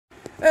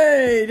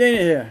Hey,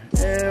 Dana here,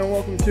 and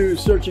welcome to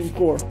Searching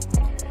For.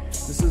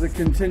 This is a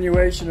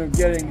continuation of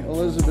getting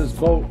Elizabeth's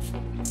boat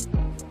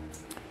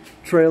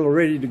trailer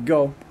ready to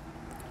go.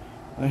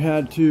 I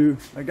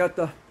got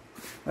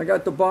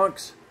the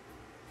bunks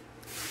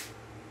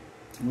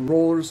and the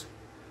rollers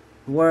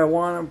the way I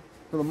want them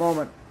for the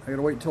moment. I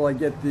gotta wait till I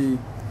get the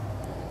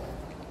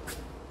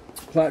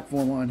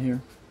platform on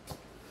here.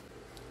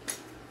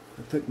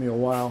 It took me a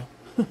while.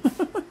 I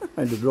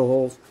had to drill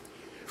holes.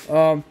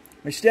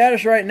 My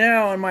status right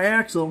now on my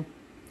axle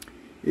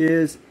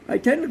is, I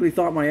technically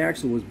thought my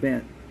axle was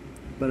bent,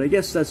 but I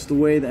guess that's the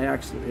way the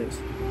axle is.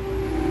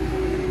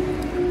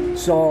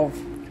 So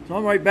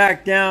I'm right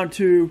back down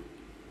to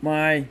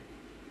my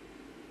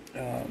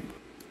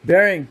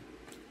bearing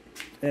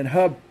and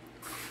hub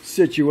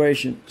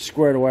situation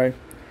squared away.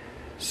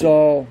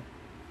 So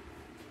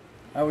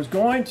I was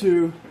going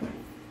to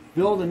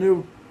build a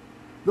new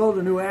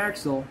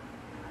axle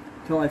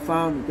till I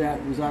found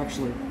that was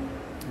actually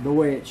the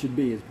way it should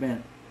be, is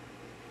bent.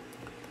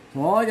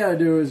 So all I gotta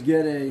do is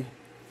get a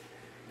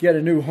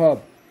new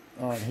hub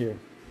on here.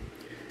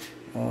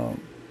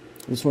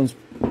 This one's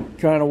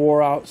kind of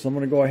wore out, so I'm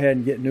gonna go ahead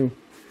and get new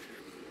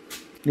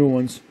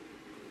ones.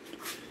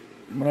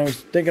 When I was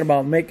thinking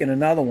about making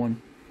another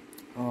one,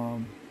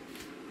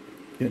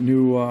 get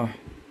new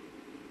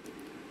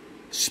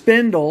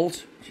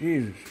spindles,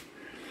 Jesus,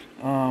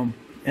 and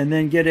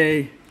then get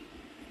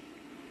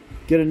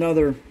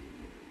another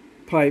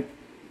pipe,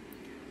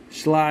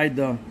 slide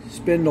the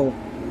spindle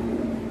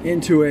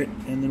into it,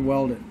 and then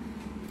weld it.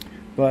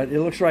 But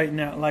it looks right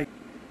now like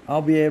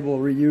I'll be able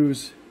to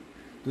reuse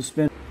the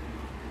spindle.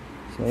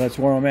 So that's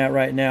where I'm at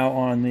right now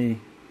on the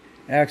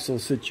axle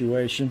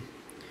situation.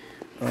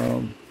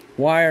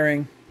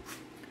 Wiring,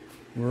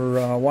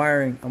 I'm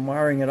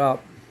wiring it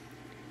up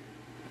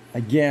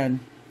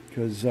again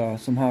because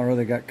somehow or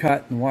other got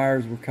cut, and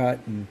wires were cut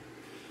and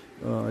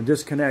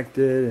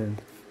disconnected,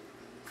 and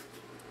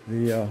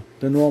the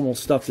normal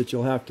stuff that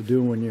you'll have to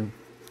do when you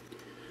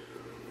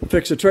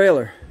fix a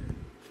trailer.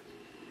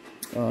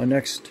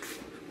 Next,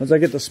 once I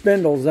get the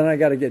spindles, then I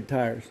got to get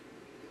tires.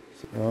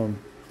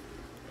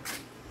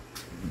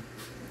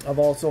 I've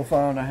also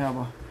found I have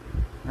a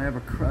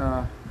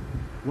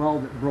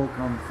weld that broke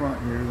on the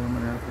front here that I'm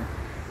going to have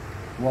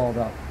to weld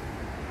up.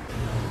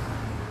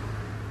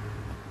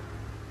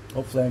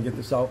 Hopefully I can get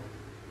this out.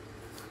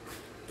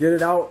 Get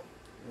it out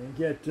and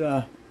get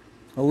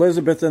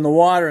Elizabeth in the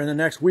water in the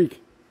next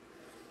week.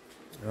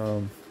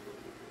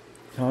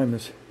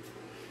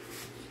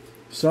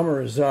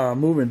 Summer is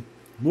moving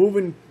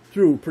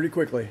through pretty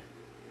quickly,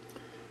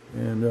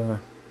 and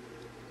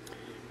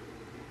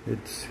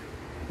it's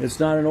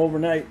not an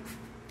overnight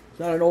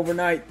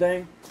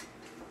thing.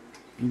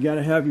 You got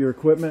to have your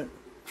equipment,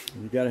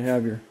 you got to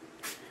have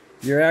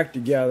your act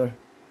together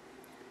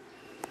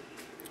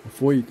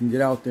before you can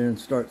get out there and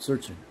start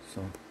searching.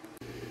 So,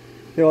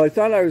 I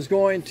thought I was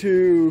going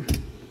to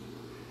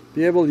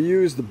be able to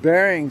use the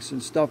bearings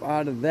and stuff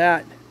out of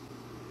that.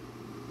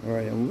 All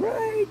right,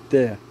 right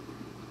there.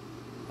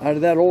 Out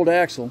of that old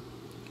axle.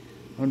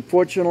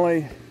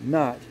 Unfortunately,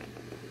 not.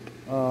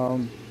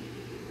 I'm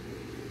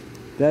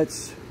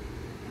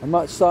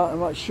not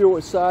sure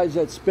what size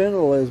that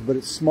spindle is, but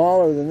it's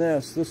smaller than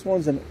this. This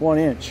one's 1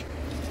 inch,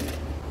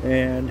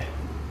 and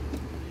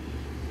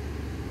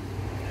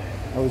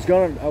I was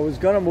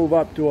gonna move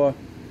up to a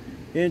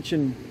inch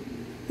and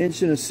a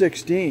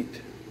 1/16,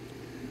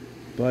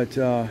 but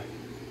I'm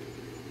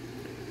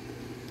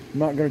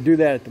not gonna do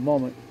that at the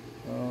moment.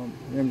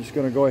 I'm just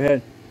gonna go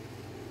ahead.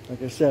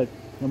 Like I said,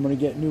 I'm gonna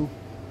get new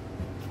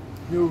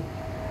hubs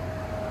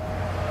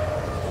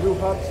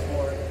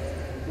for it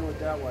and do it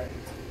that way. Like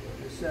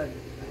I said,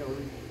 I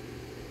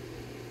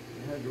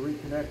had to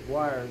reconnect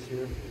wires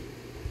here.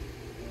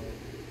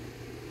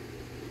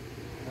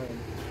 I'm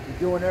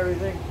doing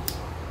everything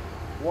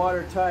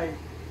watertight.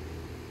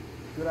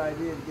 Good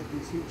idea to get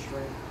these heat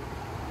shrink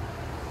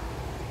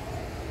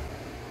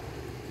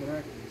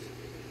connectors.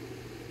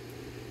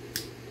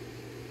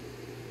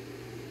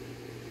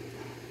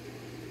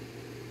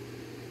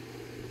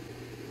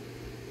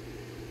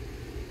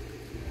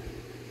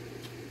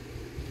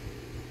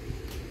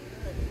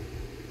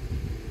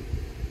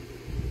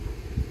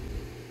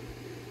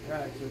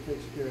 Alright, so it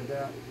takes care of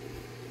that.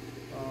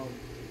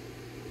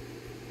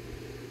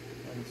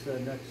 Like I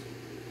said,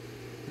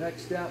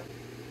 next step,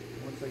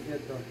 once I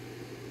get the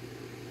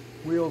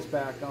wheels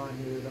back on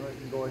here, then I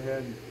can go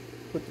ahead and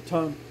put the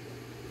tongue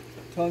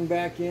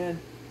back in,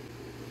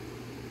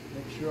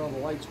 make sure all the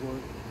lights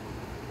work,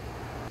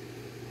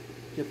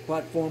 get the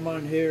platform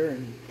on here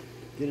and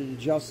get it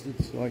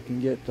adjusted so I can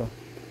get the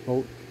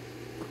boat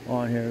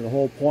on here. The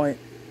whole point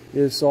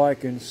is so I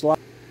can slide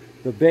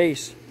the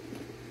base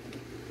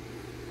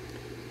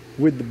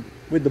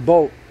with the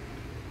boat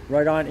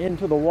right on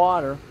into the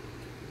water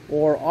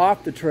or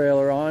off the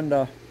trailer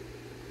onto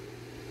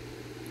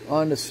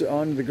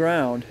the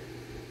ground,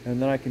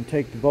 and then I can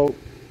take the boat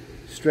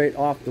straight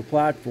off the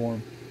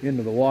platform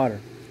into the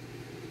water.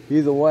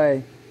 Either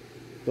way,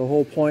 the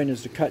whole point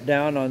is to cut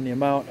down on the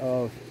amount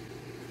of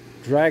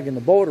dragging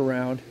the boat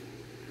around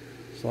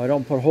so I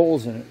don't put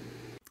holes in it.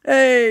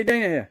 Hey,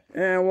 Dana here,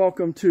 and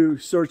welcome to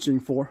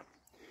Searching For.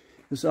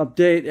 This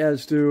update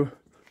as to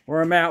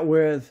where I'm at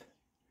with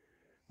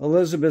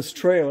Elizabeth's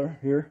trailer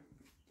here.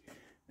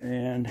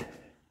 And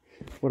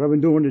what I've been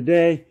doing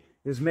today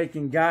is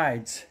making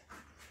guides.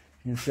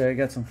 You can see I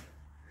got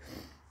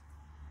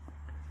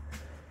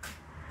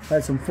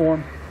had some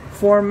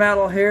form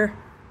metal here,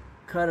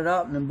 cut it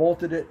up and then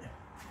bolted it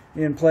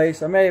in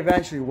place. I may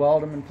eventually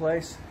weld them in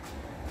place,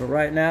 but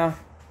right now,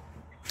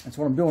 that's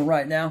what I'm doing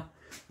right now.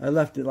 I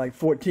left it like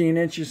 14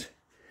 inches,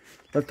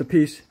 left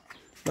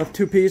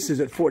two pieces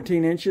at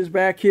 14 inches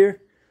back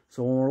here.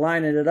 So when we're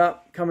lining it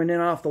up, coming in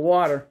off the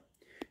water,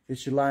 it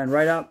should line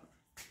right up,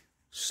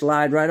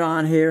 slide right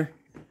on here,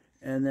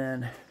 and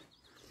then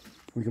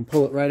we can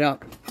pull it right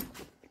up.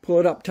 Pull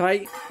it up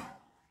tight,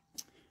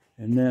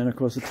 and then of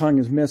course the tongue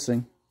is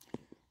missing,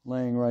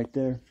 laying right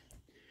there.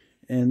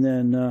 And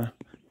then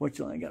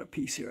I got a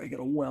piece here. I got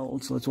a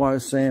weld, so that's why I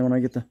was saying when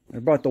I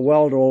brought the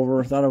welder over,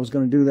 I thought I was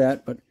going to do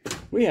that, but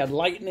we had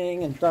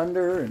lightning and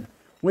thunder and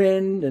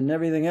wind and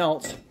everything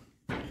else,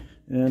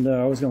 and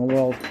I was going to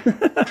weld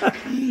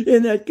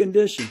in that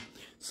condition.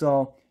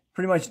 So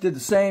pretty much did the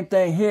same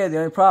thing here. The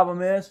only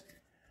problem is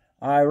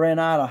I ran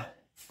out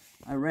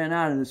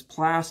of this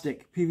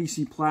plastic,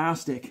 PVC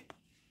plastic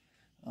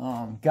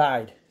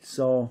guide.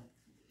 So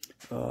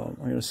I'm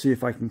going to see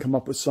if I can come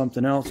up with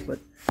something else, but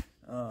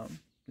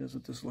here's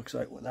what this looks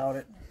like without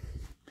it.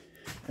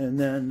 And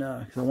then,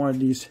 because I wanted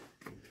these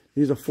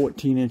are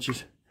 14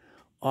 inches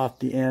off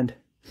the end.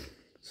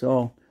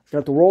 So I've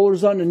got the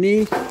rollers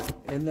underneath,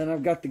 and then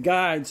I've got the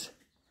guides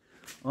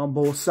on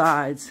both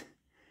sides.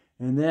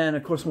 And then,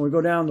 of course, when we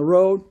go down the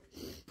road,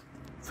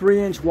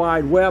 3-inch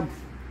wide web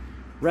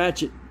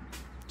ratchet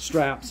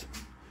straps.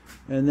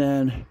 And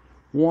then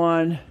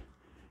 1,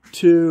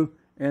 2,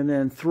 and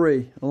then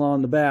 3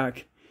 along the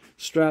back.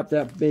 Strap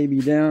that baby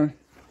down,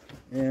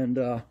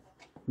 and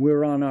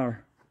we're on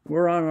our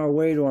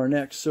way to our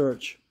next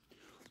search,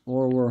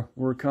 or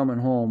we're coming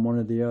home, one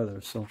or the other.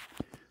 So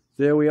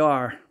there we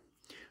are.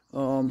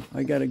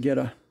 I got to get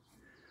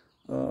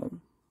not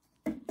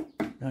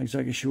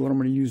exactly sure what I'm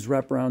going to use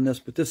wrap around this,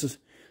 but this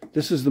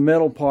is the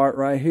metal part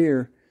right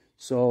here,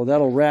 so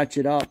that'll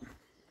ratchet up.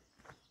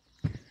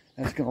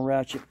 That's going to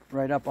ratchet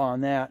right up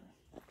on that,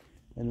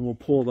 and then we'll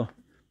pull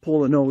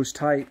the nose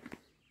tight,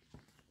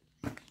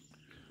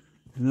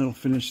 and that'll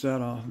finish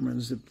that off. I'm going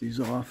to zip these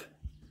off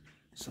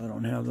so I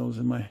don't have those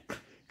in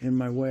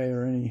my way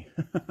or any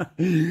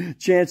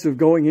chance of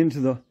going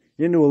into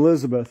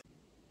Elizabeth.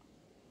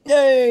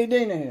 Yay,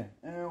 Dana here,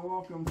 and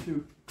welcome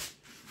to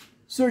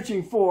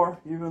Searching For,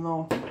 even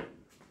though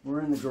we're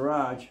in the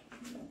garage.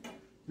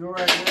 Doing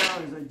right now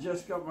is I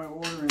just got my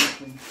order in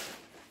from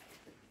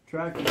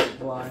Tractor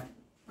Supply.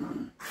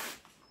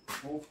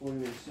 Hopefully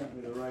they sent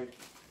me the right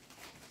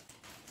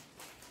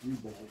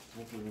U-bolts.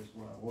 Hopefully that's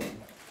what I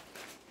ordered.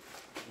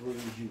 What are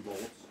these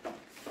U-bolts?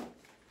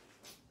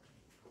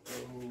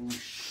 Oh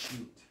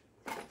shoot.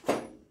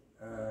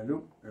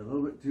 Nope, they're a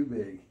little bit too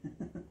big.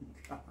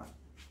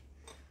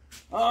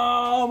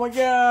 Oh my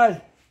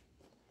god!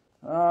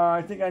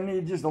 I think I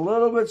need just a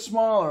little bit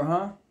smaller,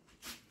 huh?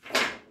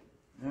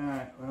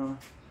 Alright, well,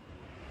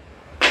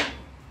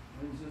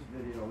 here's this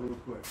video real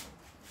quick.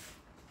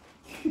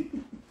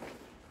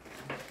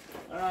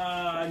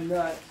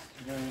 Nuts.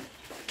 Right.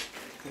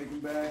 Take them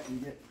back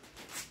and get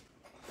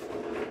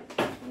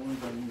the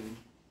ones I need.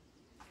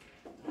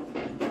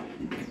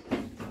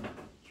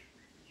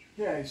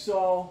 Okay,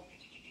 so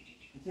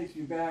it takes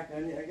me back.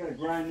 I got to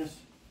grind this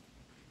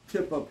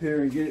tip up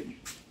here and get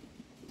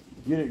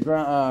it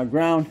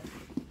ground,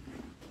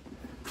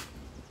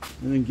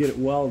 and then get it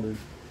welded.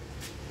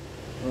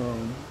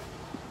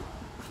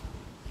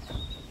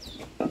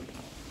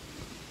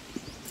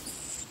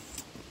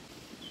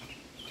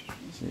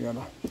 So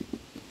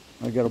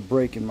I got a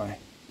break in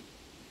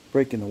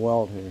the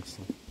weld here.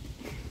 So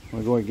I'm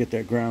gonna go and get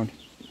that ground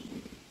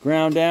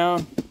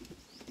down,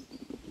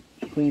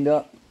 cleaned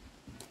up,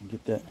 and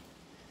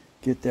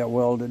get that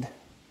welded.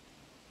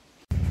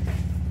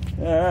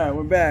 All right,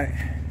 we're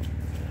back.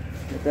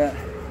 Get that.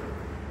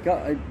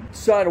 I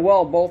decided to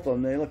weld both of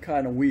them. They look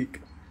kind of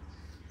weak.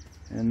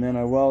 And then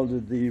I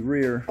welded the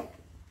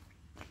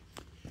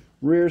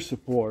rear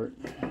support.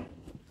 I'm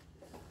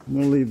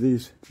gonna leave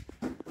these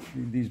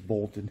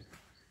bolted.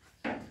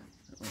 That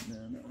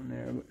one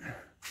there, but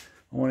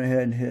I went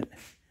ahead and hit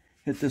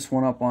this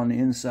one up on the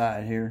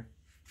inside here,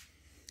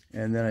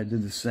 and then I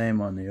did the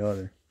same on the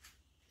other.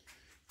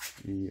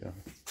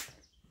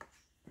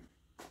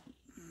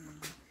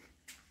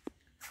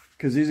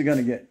 Because these are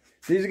gonna get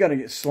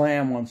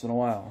slammed once in a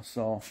while,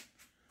 so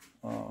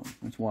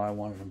that's why I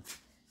wanted them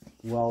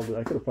welded.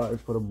 I could have probably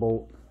put a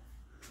bolt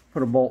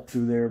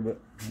through there, but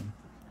I'm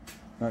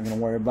not gonna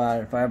worry about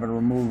it. If I ever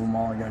remove them,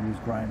 all I gotta do is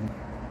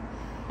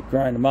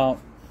grind them out.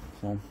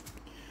 So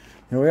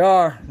here we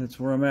are. That's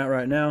where I'm at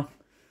right now.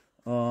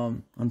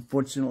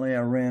 Unfortunately,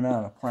 I ran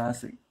out of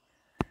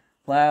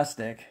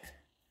plastic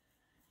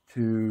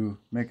to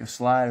make a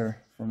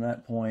slider from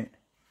that point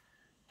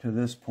to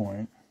this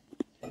point.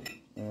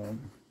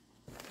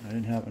 I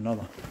didn't have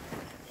another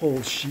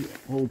whole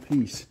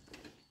piece.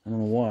 I don't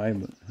know why,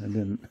 but I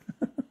didn't.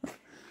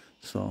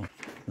 So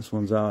this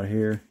one's out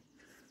here.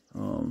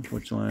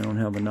 Fortunately, I don't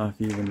have enough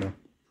even to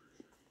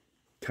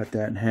cut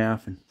that in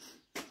half and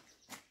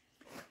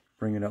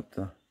bring it up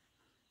to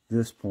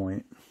this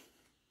point.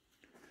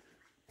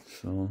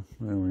 So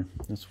anyway,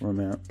 that's where I'm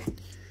at.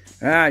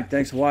 All right,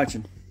 thanks for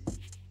watching.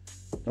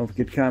 Don't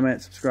forget to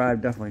comment,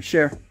 subscribe, definitely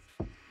share,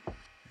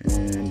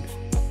 and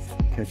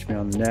catch me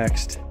on the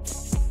next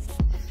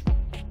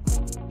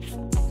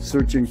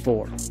Searching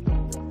For.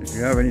 If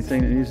you have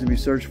anything that needs to be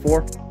searched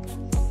for,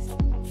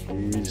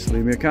 please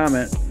leave me a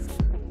comment.